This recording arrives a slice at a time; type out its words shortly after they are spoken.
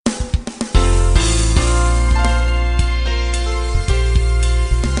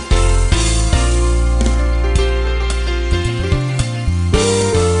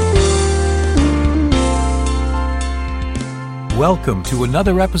Welcome to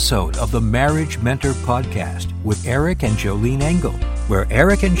another episode of the Marriage Mentor Podcast with Eric and Jolene Engel, where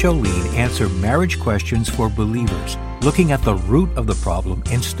Eric and Jolene answer marriage questions for believers, looking at the root of the problem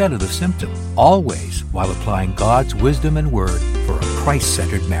instead of the symptom, always while applying God's wisdom and word for a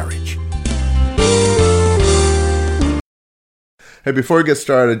Christ-centered marriage. Hey, before we get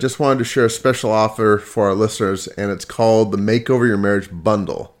started, I just wanted to share a special offer for our listeners, and it's called the Makeover Your Marriage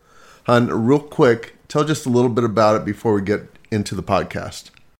Bundle. Hun, real quick, tell just a little bit about it before we get into the podcast.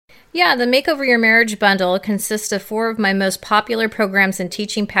 Yeah, the Makeover Your Marriage Bundle consists of 4 of my most popular programs and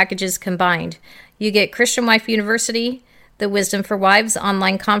teaching packages combined. You get Christian Wife University, the Wisdom for Wives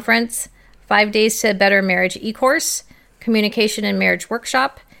online conference, 5 Days to a Better Marriage e-course, Communication and Marriage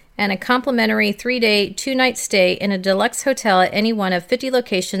Workshop, and a complimentary 3-day, 2-night stay in a deluxe hotel at any one of 50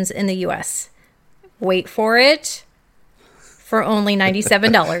 locations in the U.S. Wait for it. For only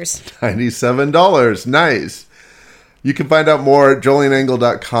 $97. $97. Nice. You can find out more at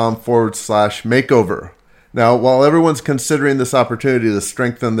joleneengel.com/makeover. Now, while everyone's considering this opportunity to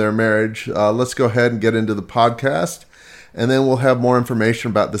strengthen their marriage, let's go ahead and get into the podcast, and then we'll have more information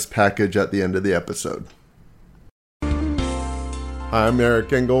about this package at the end of the episode. Hi, I'm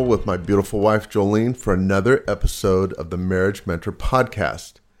Eric Engel with my beautiful wife, Jolene, for another episode of the Marriage Mentor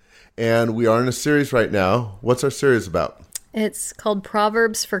Podcast. And we are in a series right now. What's our series about? It's called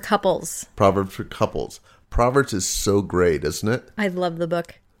Proverbs for Couples. Proverbs for Couples. Proverbs is so great, isn't it? I love the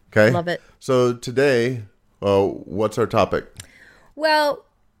book. Okay. I love it. So today, what's our topic? Well,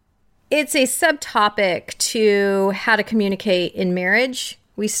 it's a subtopic to how to communicate in marriage.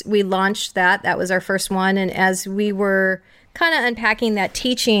 We launched that. That was our first one. And as we were kind of unpacking that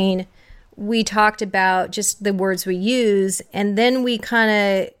teaching, we talked about just the words we use. And then we kind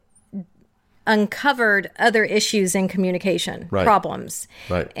of uncovered other issues in communication, problems.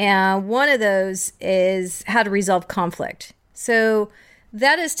 Right. And one of those is how to resolve conflict. So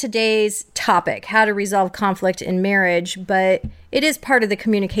that is today's topic, how to resolve conflict in marriage, but it is part of the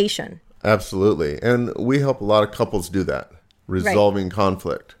communication. Absolutely. And we help a lot of couples do that, resolving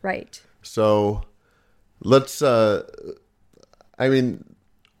conflict. Right. So let's, where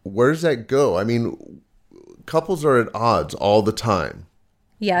does that go? Couples are at odds all the time.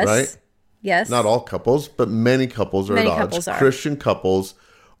 Yes. Right? Yes. Not all couples, but many couples are at odds. Christian couples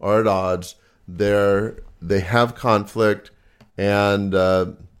are at odds. They have conflict, and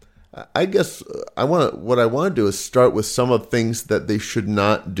I guess what I want to do is start with some of the things that they should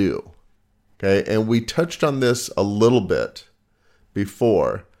not do. Okay, and we touched on this a little bit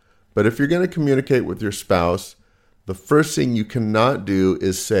before, but if you're going to communicate with your spouse, the first thing you cannot do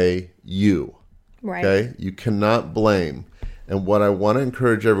is say you. Right. Okay, you cannot blame. And what I want to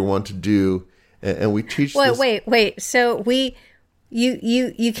encourage everyone to do, and we teach this. Wait. So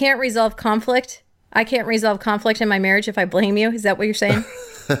you can't resolve conflict? I can't resolve conflict in my marriage if I blame you? Is that what you're saying?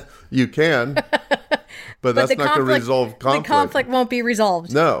 You can, but that's not going to resolve conflict. The conflict won't be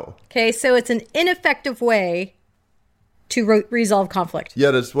resolved. No. Okay, so it's an ineffective way to resolve conflict.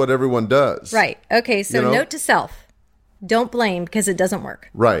 Yet it's what everyone does. Right. Okay, so note to self. Don't blame because it doesn't work.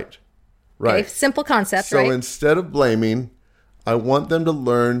 Right. Okay, simple concept, so instead of blaming, I want them to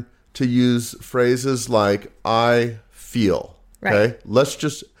learn to use phrases like I feel. Okay? Let's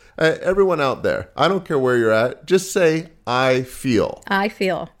just, everyone out there, I don't care where you're at, just say I feel. I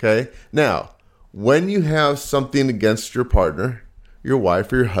feel. Okay? Now, when you have something against your partner, your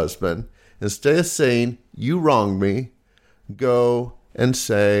wife or your husband, instead of saying you wronged me, go and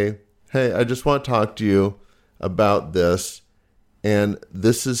say, hey, I just want to talk to you about this, and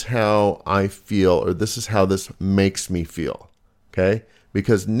this is how I feel, or this is how this makes me feel. Okay?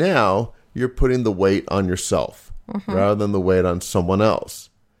 Because now you're putting the weight on yourself rather than the weight on someone else.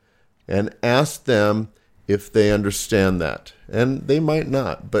 And ask them if they understand that. And they might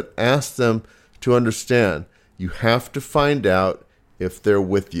not, but ask them to understand. You have to find out if they're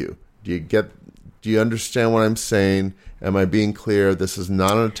with you. Do you understand what I'm saying? Am I being clear? This is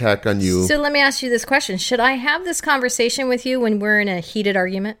not an attack on you. So let me ask you this question. Should I have this conversation with you when we're in a heated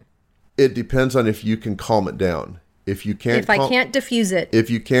argument? It depends on if you can calm it down. If I can't diffuse it.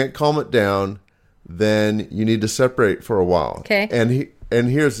 If you can't calm it down, then you need to separate for a while. Okay. And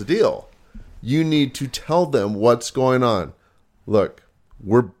here's the deal. You need to tell them what's going on. Look,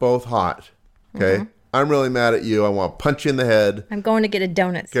 we're both hot. Okay? I'm really mad at you. I want to punch you in the head. I'm going to get a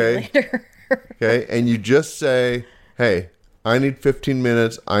donut later. Okay? And you just say, hey, I need 15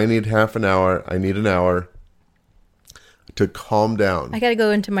 minutes. I need half an hour. I need an hour to calm down. I got to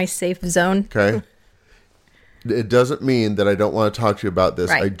go into my safe zone. Okay? It doesn't mean that I don't want to talk to you about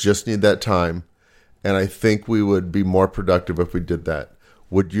this. Right. I just need that time. And I think we would be more productive if we did that.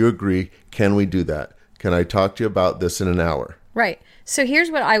 Would you agree? Can we do that? Can I talk to you about this in an hour? Right. So here's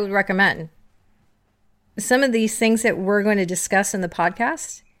what I would recommend. Some of these things that we're going to discuss in the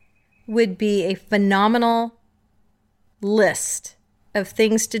podcast would be a phenomenal list of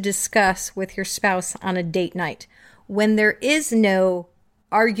things to discuss with your spouse on a date night when there is no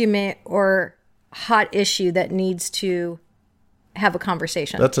argument or hot issue that needs to have a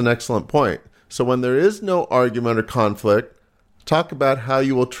conversation. That's an excellent point. So when there is no argument or conflict, talk about how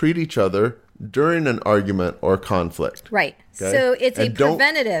you will treat each other during an argument or conflict. Right. Okay? So it's And a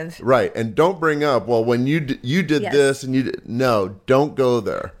preventative. Right. And don't bring up, well, when you did Yes. this and you did. No, don't go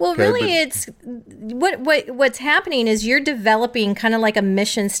there. Well, Okay? really, But- it's what's happening is you're developing kind of like a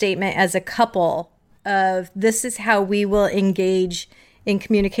mission statement as a couple of this is how we will engage in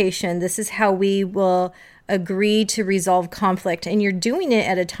communication. This is how we will agree to resolve conflict. And you're doing it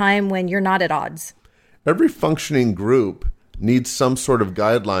at a time when you're not at odds. every functioning group needs some sort of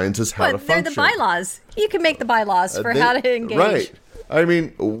guidelines as how to But they're function. the bylaws. You can make the bylaws for how to engage. Right. I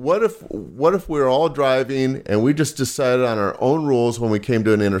mean, what if we're all driving and we just decided on our own rules when we came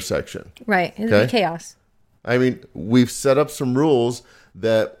to an intersection? Right. It'd Okay. be chaos. I mean, we've set up some rules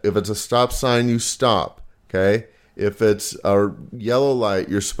that if it's a stop sign, you stop. Okay. If it's a yellow light,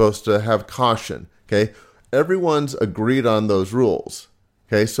 you're supposed to have caution. Okay. Everyone's agreed on those rules.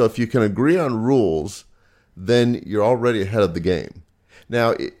 Okay. So if you can agree on rules, then you're already ahead of the game.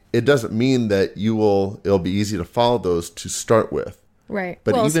 Now, it doesn't mean that it'll be easy to follow those to start with. Right.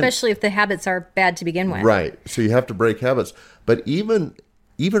 But Well, even- especially if the habits are bad to begin with. Right. So you have to break habits. But even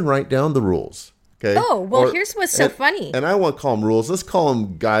write down the rules. Okay. Oh, well, here's what's so funny. And I won't call them rules. Let's call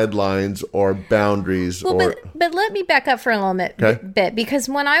them guidelines or boundaries. Well, but let me back up for a little Okay. bit because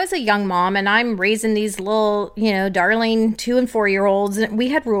when I was a young mom and I'm raising these little, darling 2 and 4 year olds, we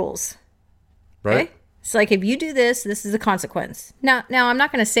had rules. right? Okay? It's like if you do this, this is the consequence. Now I'm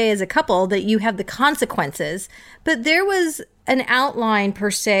not going to say as a couple that you have the consequences, but there was an outline per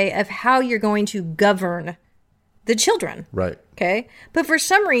se of how you're going to govern the children. Right. Okay. But for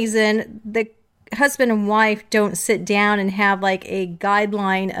some reason, the husband and wife don't sit down and have like a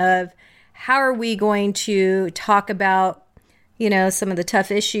guideline of how are we going to talk about, some of the tough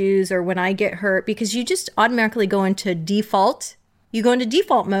issues or when I get hurt, because you just automatically go into default. You go into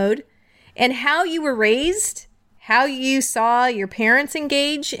default mode, and how you were raised, how you saw your parents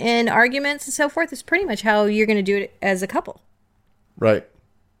engage in arguments and so forth is pretty much how you're going to do it as a couple. Right.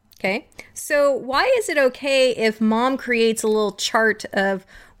 Okay. So why is it okay if mom creates a little chart of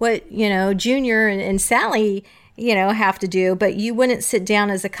what, Junior and Sally, have to do, but you wouldn't sit down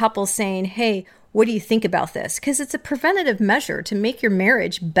as a couple saying, hey, what do you think about this? Because it's a preventative measure to make your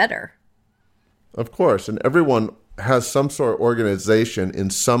marriage better. Of course. And everyone has some sort of organization in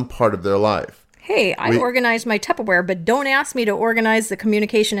some part of their life. Hey, I organize my Tupperware, but don't ask me to organize the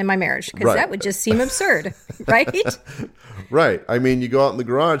communication in my marriage because Right. that would just seem absurd, right? Right. I mean, you go out in the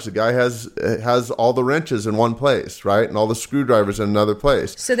garage, the guy has all the wrenches in one place, right? And all the screwdrivers in another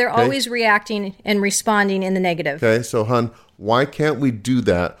place. So they're Okay? always reacting and responding in the negative. Okay, so hon, why can't we do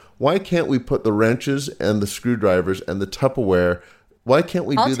that? Why can't we put the wrenches and the screwdrivers and the Tupperware? Why can't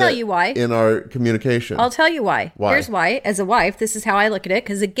we I'll do tell that you why. in our communication? I'll tell you why. Why? Here's why. As a wife, this is how I look at it.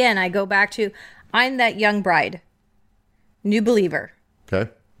 Because again, I go back to I'm that young bride, new believer. Okay.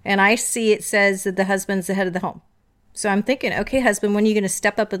 And I see it says that the husband's the head of the home. So I'm thinking, okay, husband, when are you going to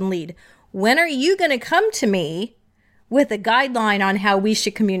step up and lead? When are you going to come to me with a guideline on how we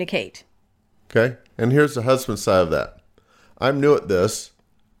should communicate? Okay. And here's the husband side of that. I'm new at this.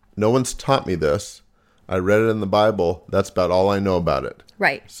 No one's taught me this. I read it in the Bible. That's about all I know about it.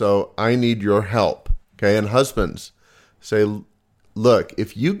 Right. So I need your help. Okay. And husbands, say, look,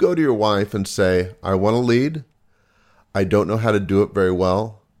 if you go to your wife and say, I want to lead, I don't know how to do it very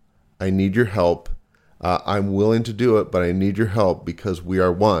well. I need your help. I'm willing to do it, but I need your help because we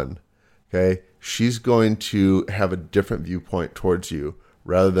are one. Okay. She's going to have a different viewpoint towards you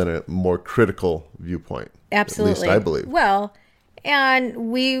rather than a more critical viewpoint. Absolutely. At least I believe. Well, and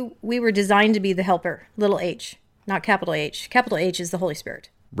we were designed to be the helper, little h, not capital H. Capital H is the Holy Spirit.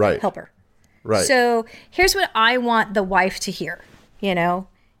 Right. Helper. Right. So here's what I want the wife to hear,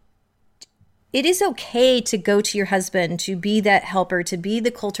 It is okay to go to your husband, to be that helper, to be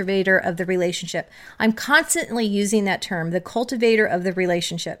the cultivator of the relationship. I'm constantly using that term, the cultivator of the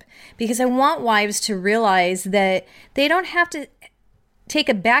relationship, because I want wives to realize that they don't have to take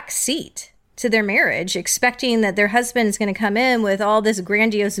a back seat to their marriage, expecting that their husband is going to come in with all this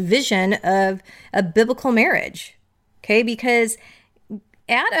grandiose vision of a biblical marriage. Okay, because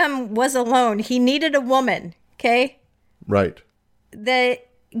Adam was alone. He needed a woman. Okay, Right. that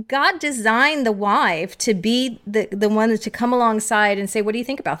God designed the wife to be the one to come alongside and say, what do you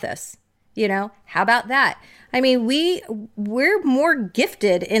think about this? How about that? I mean, we're more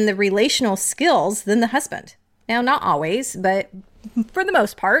gifted in the relational skills than the husband. Now, not always, but for the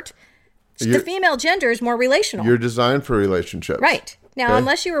most part, the female gender is more relational. You're designed for relationships. Right. Now,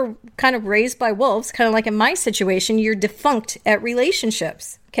 unless you were kind of raised by wolves, kind of like in my situation, you're defunct at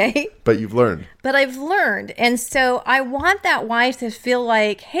relationships. Okay. But you've learned. But I've learned. And so I want that wife to feel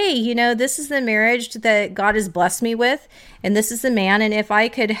like, hey, this is the marriage that God has blessed me with. And this is the man. And if I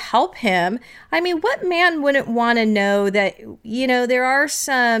could help him, I mean, what man wouldn't want to know that, there are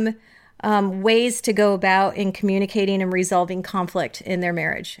some ways to go about in communicating and resolving conflict in their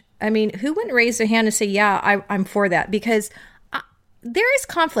marriage. I mean, who wouldn't raise their hand and say, yeah, I'm for that? Because there is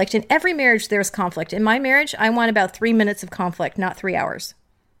conflict. In every marriage, there's conflict. In my marriage, I want about 3 minutes of conflict, not 3 hours.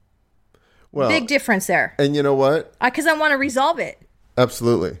 Well, big difference there. And you know what? Because I want to resolve it.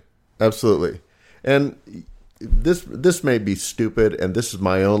 Absolutely. Absolutely. And this may be stupid, and this is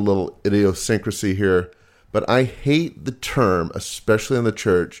my own little idiosyncrasy here, but I hate the term, especially in the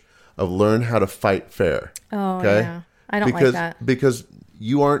church, of learn how to fight fair. Oh, okay? Yeah. I don't like that. Because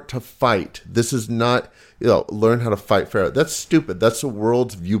you aren't to fight. This is not, learn how to fight fair. That's stupid. That's the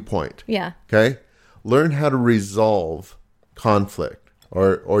world's viewpoint. Yeah. Okay? Learn how to resolve conflict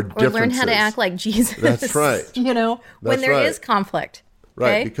or differences. Or learn how to act like Jesus. That's right. When there is conflict.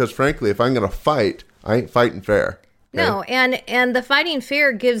 Right. Okay? Because frankly, if I'm going to fight, I ain't fighting fair. Okay? No, and the fighting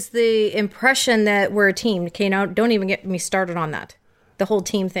fair gives the impression that we're a team. Okay, now don't even get me started on that. The whole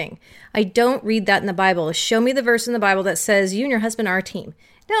team thing. I don't read that in the Bible. Show me the verse in the Bible that says you and your husband are a team.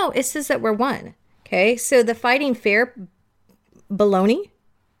 No, it says that we're one. Okay, so the fighting fair baloney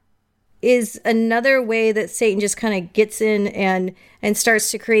is another way that Satan just kind of gets in and starts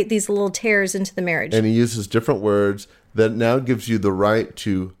to create these little tears into the marriage. And he uses different words that now gives you the right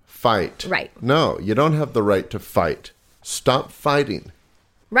to fight. Right. No, you don't have the right to fight. Stop fighting.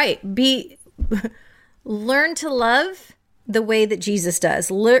 Right. Learn to love the way that Jesus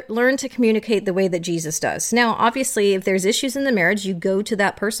does. Learn to communicate the way that Jesus does. Now, obviously, if there's issues in the marriage, you go to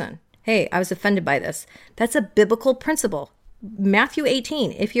that person. Hey, I was offended by this. That's a biblical principle. Matthew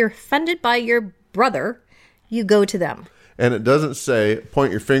 18, if you're offended by your brother, you go to them. And it doesn't say,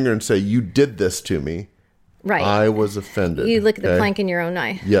 point your finger and say, you did this to me. Right. I was offended. You look at the plank in your own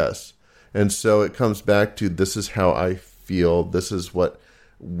eye. Yes. And so it comes back to, this is how I feel. This is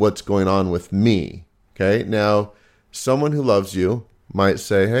what's going on with me. Okay. Now, someone who loves you might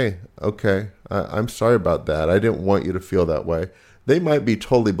say, hey, okay, I'm sorry about that. I didn't want you to feel that way. They might be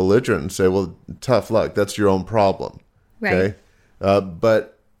totally belligerent and say, well, tough luck. That's your own problem. Right. Okay.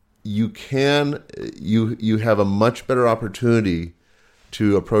 But you have a much better opportunity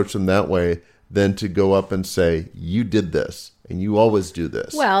to approach them that way than to go up and say, you did this and you always do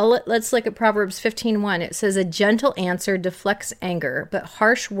this. Well, let's look at Proverbs 15:1. It says, a gentle answer deflects anger, but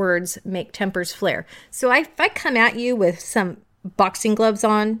harsh words make tempers flare. So if I come at you with some boxing gloves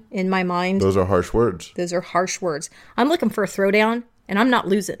on in my mind. Those are harsh words. Those are harsh words. I'm looking for a throwdown and I'm not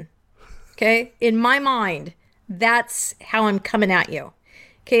losing. Okay. In my mind, that's how I'm coming at you.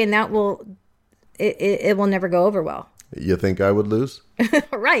 Okay. And that it will never go over well. You think I would lose?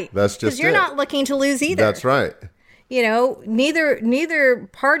 Right. That's just because you're not looking to lose either. That's right. Neither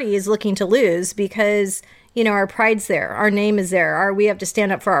party is looking to lose because, our pride's there. Our name is there. We have to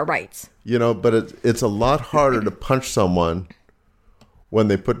stand up for our rights. But it's a lot harder to punch someone when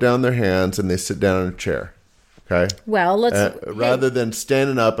they put down their hands and they sit down in a chair. Okay? Well, rather than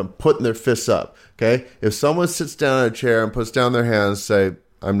standing up and putting their fists up. Okay? If someone sits down in a chair and puts down their hands, say,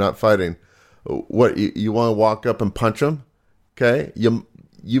 I'm not fighting. What, you want to walk up and punch them? Okay?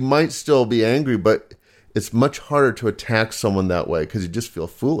 You might still be angry, but it's much harder to attack someone that way because you just feel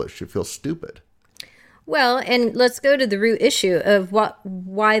foolish. You feel stupid. Well, and let's go to the root issue of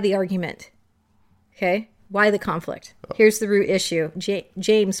why the argument. Okay? Why the conflict? Here's the root issue.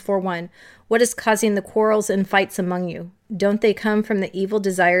 James 4:1. What is causing the quarrels and fights among you? Don't they come from the evil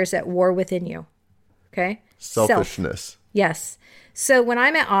desires at war within you? Okay? Selfishness. Yes. So when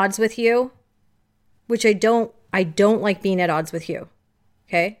I'm at odds with you, which I don't like being at odds with you.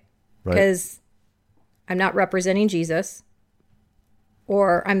 Okay? Right. Because I'm not representing Jesus.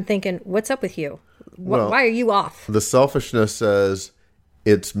 Or I'm thinking, what's up with you? Why are you off? The selfishness says,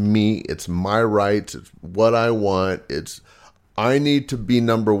 it's me, it's my rights, it's what I want, I need to be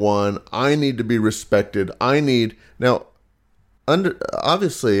number one, I need to be respected, obviously,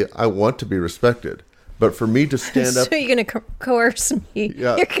 I want to be respected, but for me to stand up... So you're going to coerce me?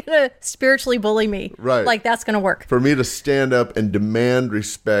 Yeah. You're going to spiritually bully me? Right. Like that's going to work? For me to stand up and demand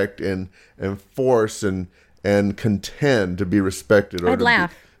respect and force and contend to be respected. I'd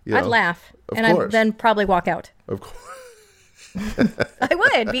laugh. I'd laugh. And I'd then probably walk out. Of course. I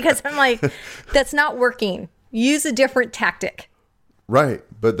would, because I'm like, that's not working. Use a different tactic. Right.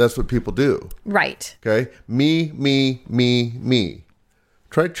 But that's what people do. Right. Okay. Me, me, me, me.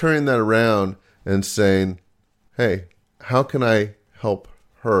 Try turning that around and saying, hey, how can I help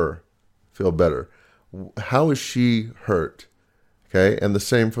her feel better? How is she hurt? Okay. And the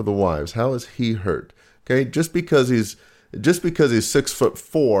same for the wives. How is he hurt? Okay. Just because he's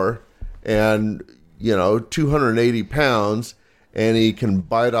 6'4" and 280 pounds and he can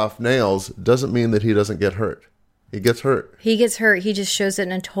bite off nails doesn't mean that he doesn't get hurt. He gets hurt. He gets hurt. He just shows it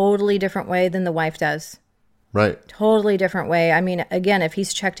in a totally different way than the wife does. Right. Totally different way. I mean, again, if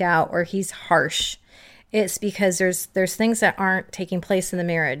he's checked out or he's harsh, it's because there's things that aren't taking place in the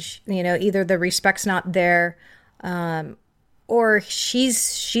marriage. Either the respect's not there, or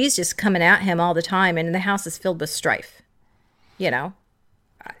she's just coming at him all the time, and the house is filled with strife. And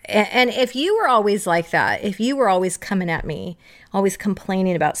if you were always like that, if you were always coming at me, always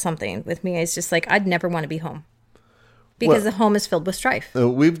complaining about something with me, it's just like I'd never want to be home. Because the home is filled with strife.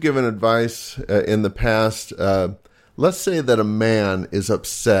 We've given advice in the past. Let's say that a man is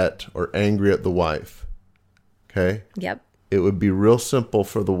upset or angry at the wife. Okay? Yep. It would be real simple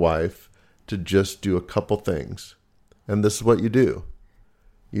for the wife to just do a couple things. And this is what you do.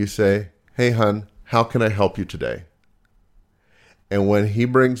 You say, hey, hon, how can I help you today? And when he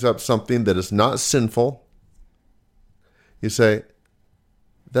brings up something that is not sinful, you say,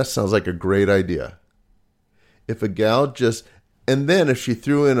 that sounds like a great idea. If a gal and then if she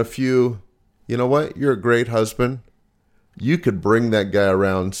threw in a few, you know what, you're a great husband, you could bring that guy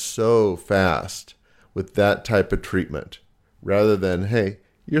around so fast with that type of treatment, rather than, hey,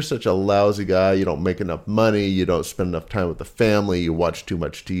 you're such a lousy guy, you don't make enough money, you don't spend enough time with the family, you watch too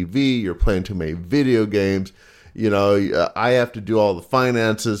much TV, you're playing too many video games, I have to do all the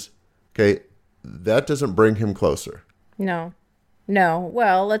finances. Okay, that doesn't bring him closer. No.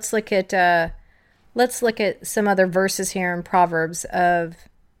 Well, let's look at some other verses here in Proverbs of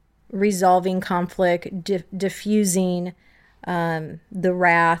resolving conflict, diffusing the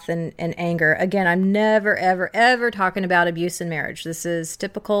wrath and anger. Again, I'm never, ever, ever talking about abuse in marriage. This is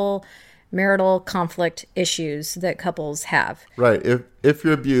typical marital conflict issues that couples have. Right. If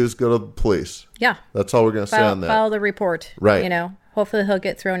you're abused, go to the police. Yeah. That's all we're going to say on that. File the report. Right. Hopefully he'll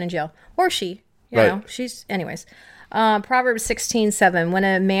get thrown in jail. Or she. She's... Anyways. Proverbs 16:7. When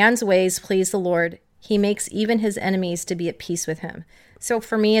a man's ways please the Lord, he makes even his enemies to be at peace with him. So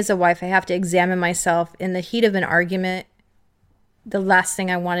for me as a wife, I have to examine myself. In the heat of an argument, the last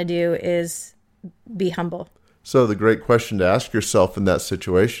thing I want to do is be humble. So the great question to ask yourself in that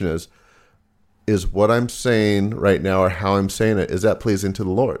situation is what I'm saying right now or how I'm saying it, is that pleasing to the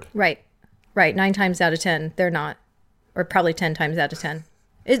Lord? Right. 9 times out of 10, they're not. Or probably 10 times out of 10.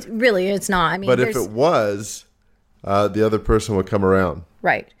 It's not. I mean, but if it was, the other person would come around.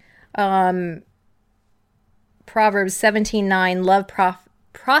 Right. Proverbs 17:9, love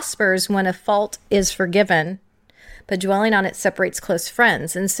prospers when a fault is forgiven, but dwelling on it separates close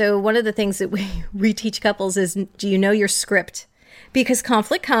friends. And so one of the things that we teach couples is, do you know your script? Because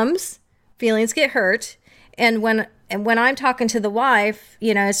conflict comes, feelings get hurt, and when I'm talking to the wife,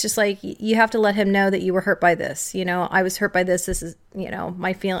 it's just like, you have to let him know that you were hurt by this. I was hurt by this. This is,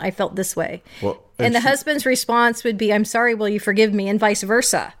 my feeling. I felt this way. Well, and the husband's response would be, I'm sorry, will you forgive me? And vice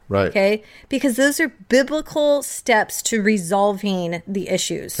versa. Right. Okay. Because those are biblical steps to resolving the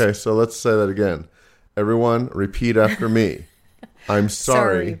issues. Okay. So let's say that again. Everyone repeat after me. I'm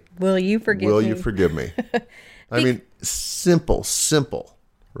sorry. Will you forgive me? Will you forgive me? I mean, simple,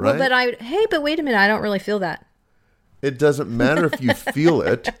 right? Well, but wait a minute. I don't really feel that. It doesn't matter if you feel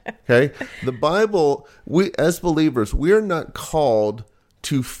it, okay? The Bible, we as believers, we're not called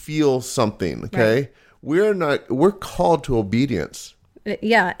to feel something, okay? Right. We're called to obedience.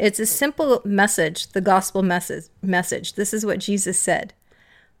 Yeah, it's a simple message, the gospel message. This is what Jesus said.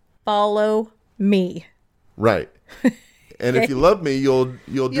 Follow me. Right. And if you love me, you'll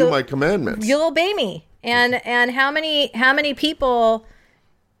do my commandments. You'll obey me. And how many people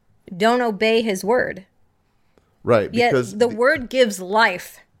don't obey his word? Right, because the word gives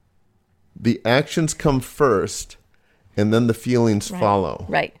life. The actions come first, and then the feelings follow.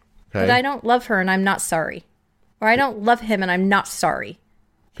 Right. Okay? But I don't love her, and I'm not sorry. Or I don't love him, and I'm not sorry.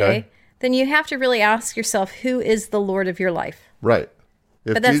 Okay? Then you have to really ask yourself, who is the Lord of your life? Right.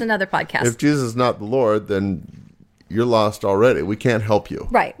 But that's another podcast. If Jesus is not the Lord, then you're lost already. We can't help you.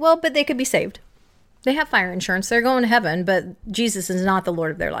 Right. Well, but they could be saved. They have fire insurance. They're going to heaven, but Jesus is not the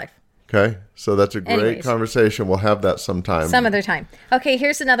Lord of their life. Okay, so that's a great conversation. We'll have that sometime. Some other time. Okay,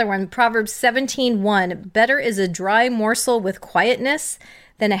 here's another one. Proverbs 17:1. Better is a dry morsel with quietness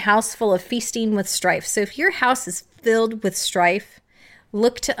than a house full of feasting with strife. So if your house is filled with strife,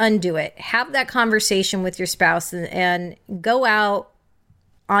 look to undo it. Have that conversation with your spouse and go out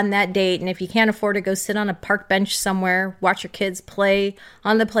on that date. And if you can't afford to go sit on a park bench somewhere, watch your kids play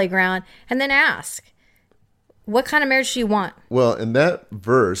on the playground, and then ask, what kind of marriage do you want? Well, and that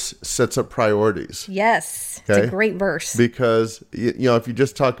verse sets up priorities. Yes, it's a great verse. Because, if you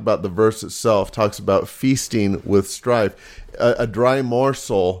just talk about the verse itself, talks about feasting with strife. A dry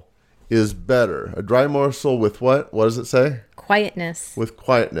morsel is better. A dry morsel with what? What does it say? Quietness. With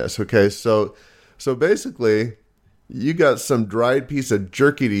quietness. Okay, so basically, you got some dried piece of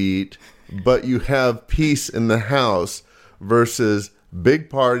jerky to eat, but you have peace in the house versus big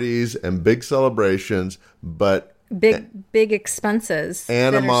parties and big celebrations, but big expenses,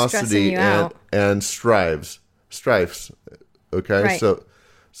 animosity and strifes. Okay, right.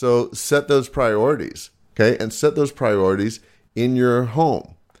 So set those priorities. Okay, and set those priorities in your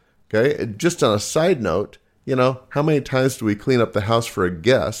home. Okay, and just on a side note, how many times do we clean up the house for a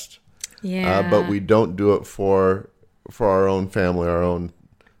guest? Yeah, but we don't do it for our own family, our own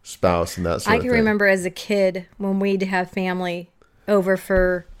spouse, and that sort of thing. I can remember as a kid when we'd have family over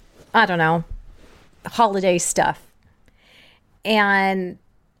for, I don't know, holiday stuff. And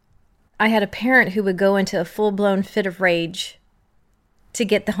I had a parent who would go into a full-blown fit of rage to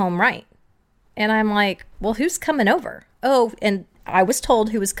get the home right. And I'm like, well, who's coming over? Oh, and I was told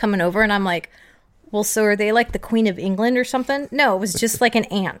who was coming over, and I'm like, well, so are they like the Queen of England or something? No, it was just like an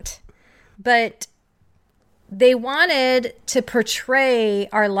aunt. But they wanted to portray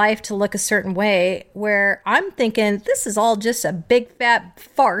our life to look a certain way, where I'm thinking this is all just a big fat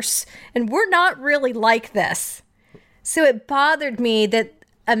farce and we're not really like this. So it bothered me that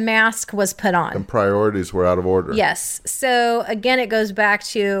a mask was put on. And priorities were out of order. Yes. So again, it goes back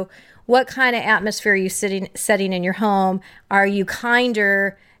to what kind of atmosphere are you setting in your home? Are you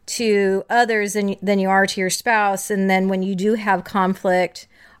kinder to others than you are to your spouse? And then when you do have conflict,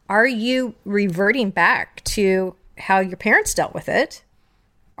 are you reverting back to how your parents dealt with it?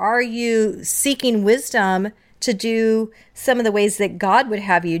 Are you seeking wisdom to do some of the ways that God would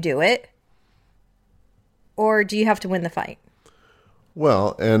have you do it? Or do you have to win the fight?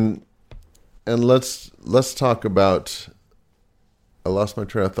 Well, and let's talk about, I lost my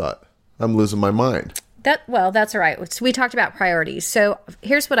train of thought. I'm losing my mind. That's all right. So we talked about priorities. So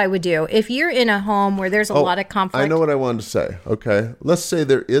here's what I would do. If you're in a home where there's a lot of conflict. I know what I wanted to say. Okay. Let's say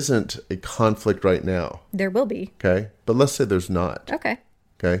there isn't a conflict right now. There will be. Okay. But let's say there's not. Okay.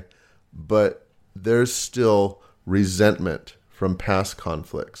 Okay. But there's still resentment from past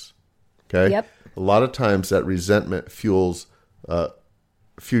conflicts. Okay. Yep. A lot of times that resentment fuels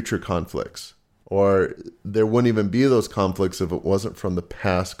future conflicts. Or there wouldn't even be those conflicts if it wasn't from the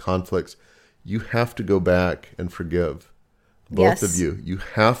past conflicts. You have to go back and forgive. Both of you. You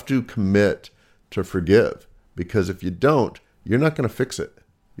have to commit to forgive. Because if you don't, you're not going to fix it.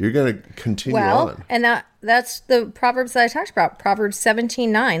 You're going to continue on. And that's the Proverbs that I talked about. Proverbs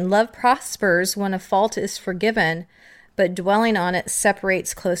 17:9. Love prospers when a fault is forgiven, but dwelling on it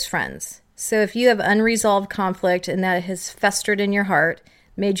separates close friends. So if you have unresolved conflict and that has festered in your heart,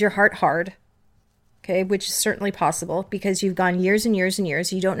 made your heart hard, okay, which is certainly possible because you've gone years and years and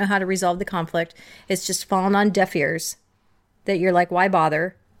years. You don't know how to resolve the conflict. It's just fallen on deaf ears that you're like, why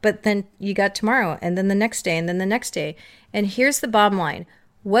bother? But then you got tomorrow and then the next day and then the next day. And here's the bottom line.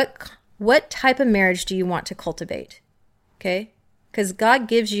 What type of marriage do you want to cultivate? Okay? Because God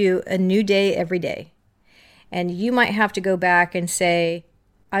gives you a new day every day. And you might have to go back and say,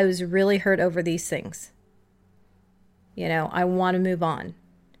 I was really hurt over these things. I want to move on.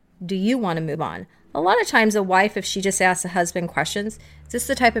 Do you want to move on? A lot of times a wife, if she just asks a husband questions, is this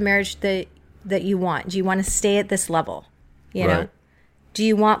the type of marriage that you want? Do you want to stay at this level? You know? Do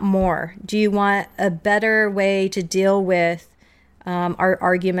you want more? Do you want a better way to deal with our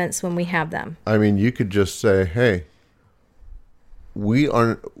arguments when we have them? I mean, you could just say, hey, we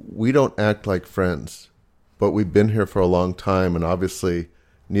don't act like friends, but we've been here for a long time, and obviously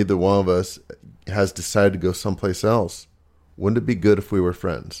neither one of us has decided to go someplace else. Wouldn't it be good if we were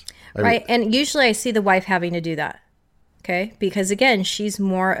friends? Right. And usually I see the wife having to do that. Okay. Because again, she's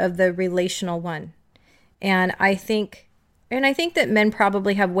more of the relational one. And I think that men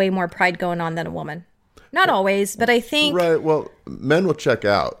probably have way more pride going on than a woman. Not always, but I think. Right. Well, men will check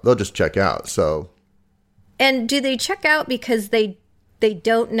out. They'll just check out. So. And do they check out because they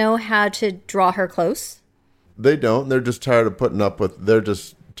don't know how to draw her close? They don't. They're just tired of putting up with. They're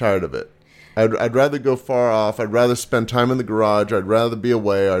just tired of it. I'd rather go far off. I'd rather spend time in the garage. I'd rather be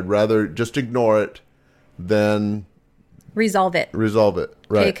away. I'd rather just ignore it than resolve it.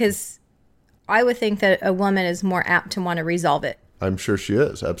 Right. Okay, because I would think that a woman is more apt to want to resolve it. I'm sure she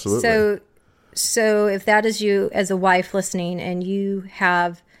is. Absolutely. So So if that is you as a wife listening and you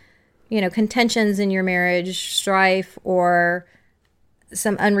have, contentions in your marriage, strife, or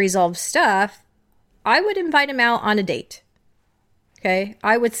some unresolved stuff, I would invite him out on a date. Okay?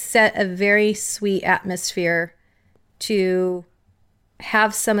 I would set a very sweet atmosphere to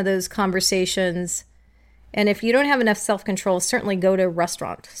have some of those conversations. And if you don't have enough self-control, certainly go to a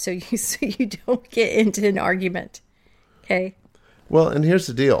restaurant so you don't get into an argument. Okay? Well, and here's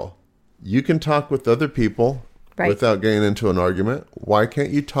the deal. You can talk with other people without getting into an argument. Why can't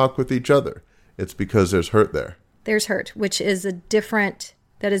you talk with each other? It's because there's hurt there. There's hurt, which is a different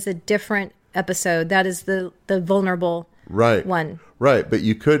episode. That is the vulnerable one. Right. But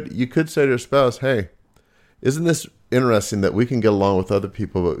you could say to your spouse, hey, isn't this interesting that we can get along with other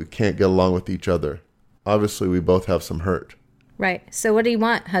people, but we can't get along with each other? Obviously, we both have some hurt. Right. So what do you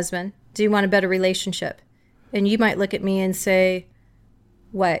want, husband? Do you want a better relationship? And you might look at me and say,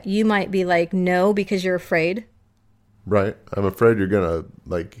 what? You might be like, no, because you're afraid. Right. I'm afraid you're going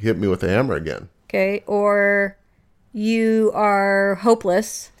to hit me with a hammer again. Okay. Or you are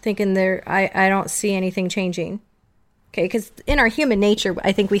hopeless, thinking I don't see anything changing. Okay. Because in our human nature,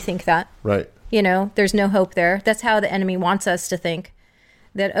 I think we think that. Right. There's no hope there. That's how the enemy wants us to think.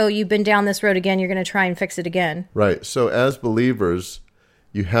 That, oh, you've been down this road again, you're going to try and fix it again. Right. So as believers,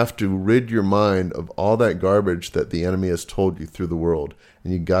 you have to rid your mind of all that garbage that the enemy has told you through the world.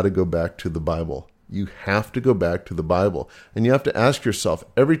 And you got to go back to the Bible. You have to go back to the Bible. And you have to ask yourself,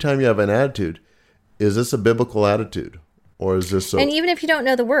 every time you have an attitude, is this a biblical attitude? Or is this And even if you don't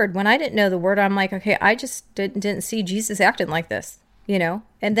know the word, when I didn't know the word, I'm like, okay, I just didn't see Jesus acting like this,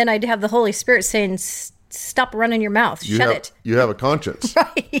 And then I'd have the Holy Spirit saying, stop running your mouth. Shut it. You have a conscience.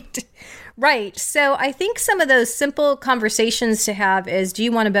 Right. So I think some of those simple conversations to have is, do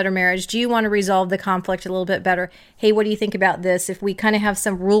you want a better marriage? Do you want to resolve the conflict a little bit better? Hey, what do you think about this? If we kind of have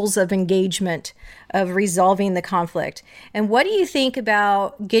some rules of engagement of resolving the conflict. And what do you think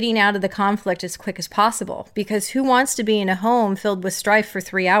about getting out of the conflict as quick as possible? Because who wants to be in a home filled with strife for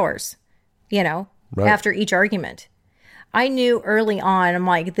 3 hours, after each argument? I knew early on, I'm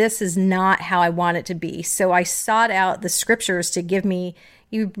like, this is not how I want it to be. So I sought out the scriptures to give me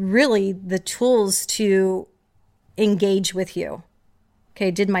the tools to engage with you. Okay,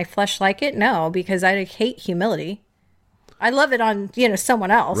 did my flesh like it? No, because I hate humility. I love it on,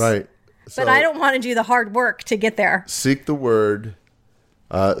 someone else. Right. But I don't want to do the hard work to get there. Seek the word,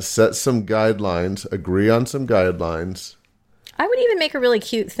 set some guidelines, agree on some guidelines. I would even make a really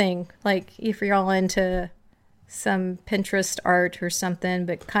cute thing, like if you're all into some Pinterest art or something,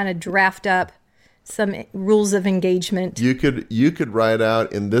 but kind of draft up some rules of engagement. You could write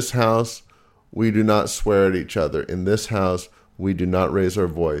out, in this house, we do not swear at each other. In this house, we do not raise our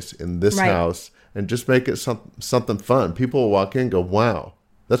voice. In this house, and just make it something fun. People will walk in and go, wow,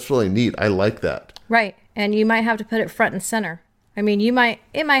 that's really neat. I like that. Right. And you might have to put it front and center. I mean, it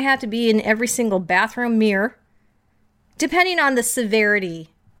might have to be in every single bathroom mirror, depending on the severity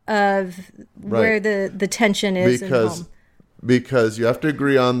of where the tension is in home. Because you have to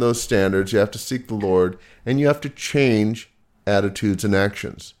agree on those standards, you have to seek the Lord, and you have to change attitudes and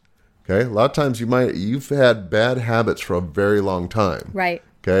actions. Okay? A lot of times you've had bad habits for a very long time. Right.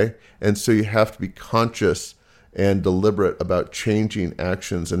 Okay? And so you have to be conscious and deliberate about changing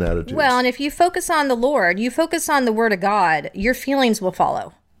actions and attitudes. Well, and if you focus on the Lord, you focus on the Word of God, your feelings will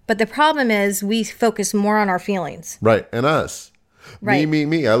follow. But the problem is we focus more on our feelings. Right. And us. Right.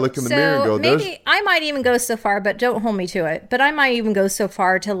 Me. I look in the mirror and go, maybe I might even go so far, but don't hold me to it. But I might even go so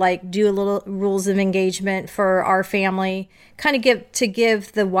far to do a little rules of engagement for our family, kind of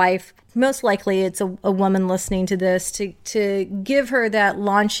give the wife, most likely it's a woman listening to this, to give her that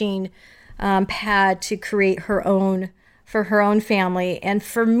launching pad to create her own family. And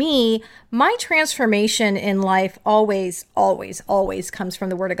for me, my transformation in life always, always, always comes from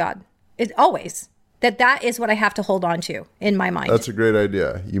the Word of God. It always. That is what I have to hold on to in my mind. That's a great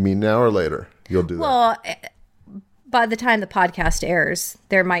idea. You mean now or later? You'll do that. Well, by the time the podcast airs,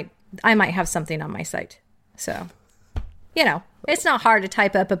 I might have something on my site. So, it's not hard to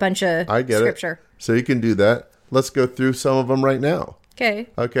type up a bunch of scripture. So you can do that. Let's go through some of them right now. Okay.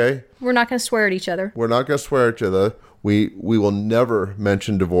 We're not going to swear at each other. We will never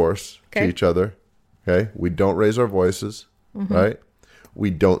mention divorce to each other. Okay. We don't raise our voices. Mm-hmm. Right. We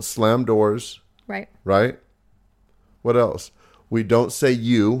don't slam doors. Right? What else? We don't say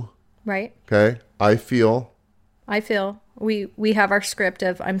you. Right. Okay. I feel. We have our script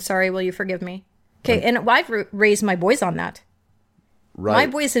of, I'm sorry, will you forgive me? Okay. And I've raised my boys on that. Right. My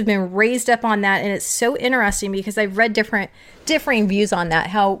boys have been raised up on that. And it's so interesting because I've read differing views on that.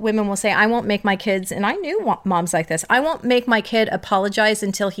 How women will say, I won't make my kids, and I knew moms like this, I won't make my kid apologize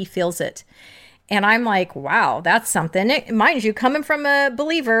until he feels it. And I'm like, wow, that's something. Mind you, coming from a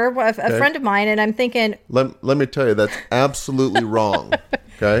believer, a friend of mine, and I'm thinking... Let me tell you, that's absolutely wrong,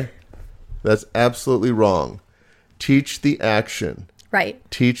 okay? That's absolutely wrong. Teach the action. Right.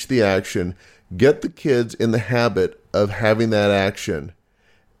 Teach the action. Get the kids in the habit of having that action,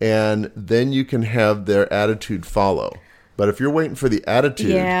 and then you can have their attitude follow. But if you're waiting for the attitude,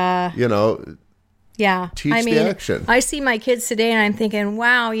 teach the action. I see my kids today and I'm thinking,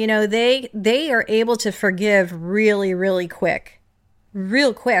 wow, they are able to forgive really, really quick.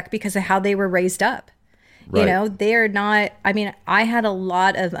 Real quick because of how they were raised up. Right. They're not, I had a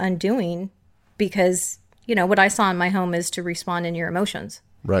lot of undoing because, what I saw in my home is to respond in your emotions.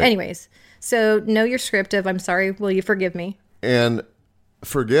 Right. Anyways, so know your script of, I'm sorry, will you forgive me? And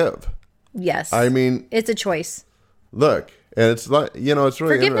forgive. Yes. It's a choice. Look, and it's like, it's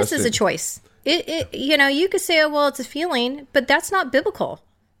really Forgiveness interesting. is a choice. You could say, oh, well, it's a feeling, but that's not biblical.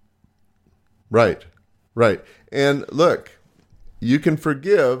 Right. And look, you can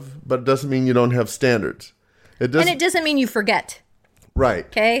forgive, but it doesn't mean you don't have standards. And it doesn't mean you forget. Right.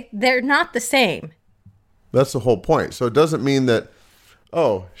 Okay? They're not the same. That's the whole point. So it doesn't mean that,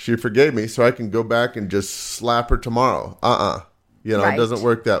 oh, she forgave me, so I can go back and just slap her tomorrow. Right. It doesn't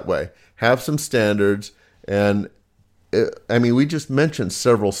work that way. Have some standards. And we just mentioned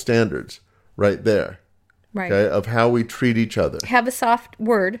several standards right there. Right. Okay, of how we treat each other. Have a soft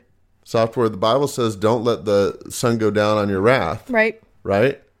word. Soft word. The Bible says, don't let the sun go down on your wrath. Right.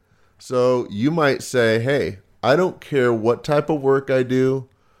 Right? So you might say, hey, I don't care what type of work I do.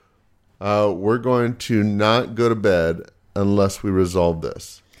 We're going to not go to bed unless we resolve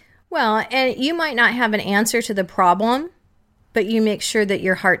this. Well, and you might not have an answer to the problem, but you make sure that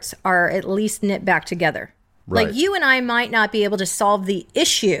your hearts are at least knit back together. Right. Like you and I might not be able to solve the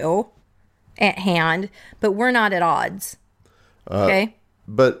issue at hand, but we're not at odds. Okay?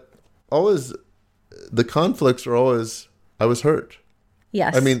 But always, the conflicts are always, I was hurt.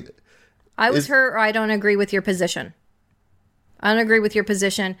 Yes. I was hurt or I don't agree with your position. I don't agree with your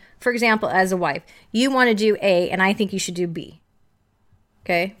position. For example, as a wife, you want to do A and I think you should do B.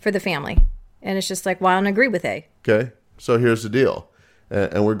 Okay? For the family. And it's just like, well, I don't agree with A. Okay. So here's the deal.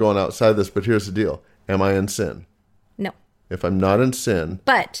 And we're going outside this, but here's the deal. Am I in sin? No. If I'm not in sin.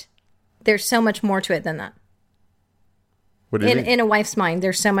 But there's so much more to it than that. What do you mean? In a wife's mind,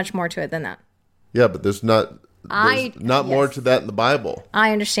 there's so much more to it than that. Yeah, but there's not more to that in the Bible.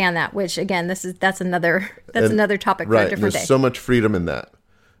 I understand that, which again, that's another topic for a different day. There's so much freedom in that.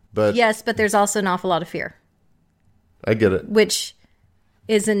 But yes, but there's also an awful lot of fear. I get it. Which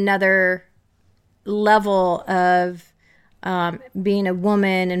is another level of being a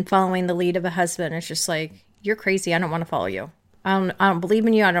woman and following the lead of a husband. It's just like, you're crazy. I don't want to follow you. I don't believe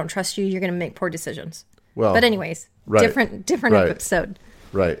in you. I don't trust you. You're going to make poor decisions. Well, but anyways, different episode.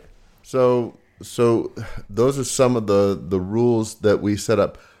 Right. So those are some of the rules that we set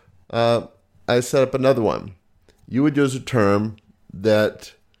up. I set up another one. You would use a term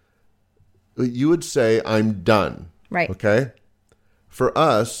that you would say, I'm done. Right. Okay.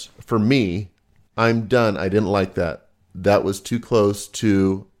 For me, I'm done. I didn't like that. That was too close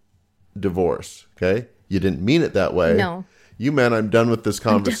to divorce. Okay. You didn't mean it that way. No. You meant I'm done with this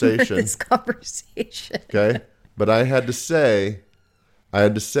conversation. Okay. But I had to say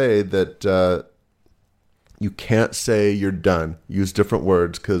that you can't say you're done. Use different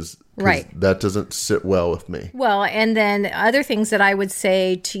words because that doesn't sit well with me. Well, and then other things that I would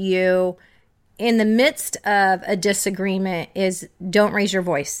say to you in the midst of a disagreement is don't raise your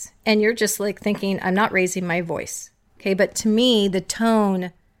voice. And you're just like thinking, I'm not raising my voice. Okay. But to me, the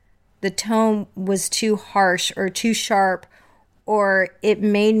tone was too harsh or too sharp, or it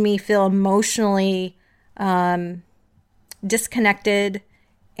made me feel emotionally disconnected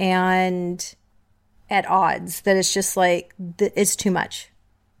and at odds, that it's just like, it's too much.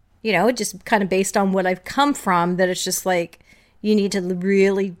 Just kind of based on what I've come from, that it's just like, you need to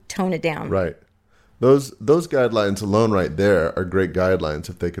really tone it down. Right. Those guidelines alone right there are great guidelines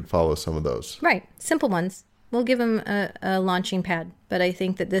if they could follow some of those. Right. Simple ones. We'll give them a launching pad. But I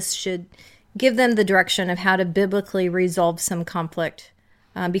think that this should give them the direction of how to biblically resolve some conflict.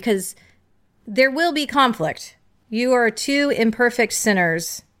 Because there will be conflict. You are two imperfect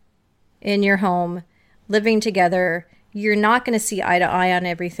sinners in your home living together. You're not going to see eye to eye on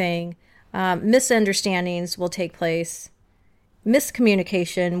everything. Misunderstandings will take place.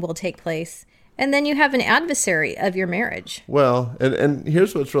 Miscommunication will take place. And then you have an adversary of your marriage. Well, and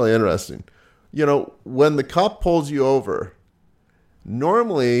here's what's really interesting. When the cop pulls you over,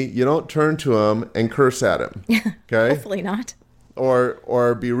 normally you don't turn to him and curse at him. Okay? Hopefully not.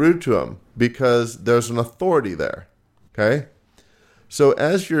 Or be rude to him, because there's an authority there. Okay? So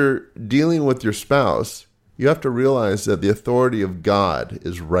as you're dealing with your spouse, you have to realize that the authority of God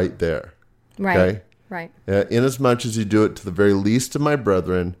is right there. Right. Okay? Right. Inasmuch as you do it to the very least of my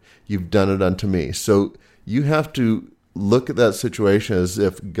brethren, you've done it unto me. So you have to look at that situation as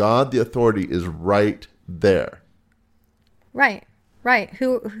if God, the authority, is right there. Right. Right.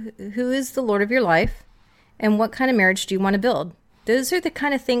 Who is the Lord of your life, and what kind of marriage do you want to build? Those are the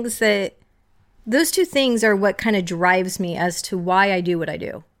kind of things that, those two things are what kind of drives me as to why I do what I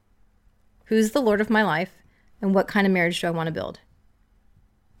do. Who's the Lord of my life, and what kind of marriage do I want to build?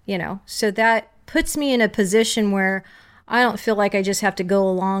 You know, so that puts me in a position where I don't feel like I just have to go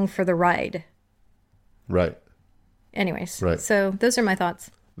along for the ride. Right. Anyways, Right. So those are my thoughts.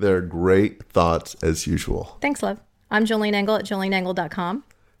 They're great thoughts as usual. Thanks, love. I'm Jolene Engel at joleneengel.com.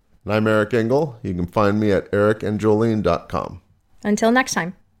 And I'm Eric Engel. You can find me at ericandjolene.com. Until next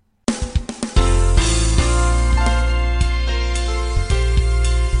time.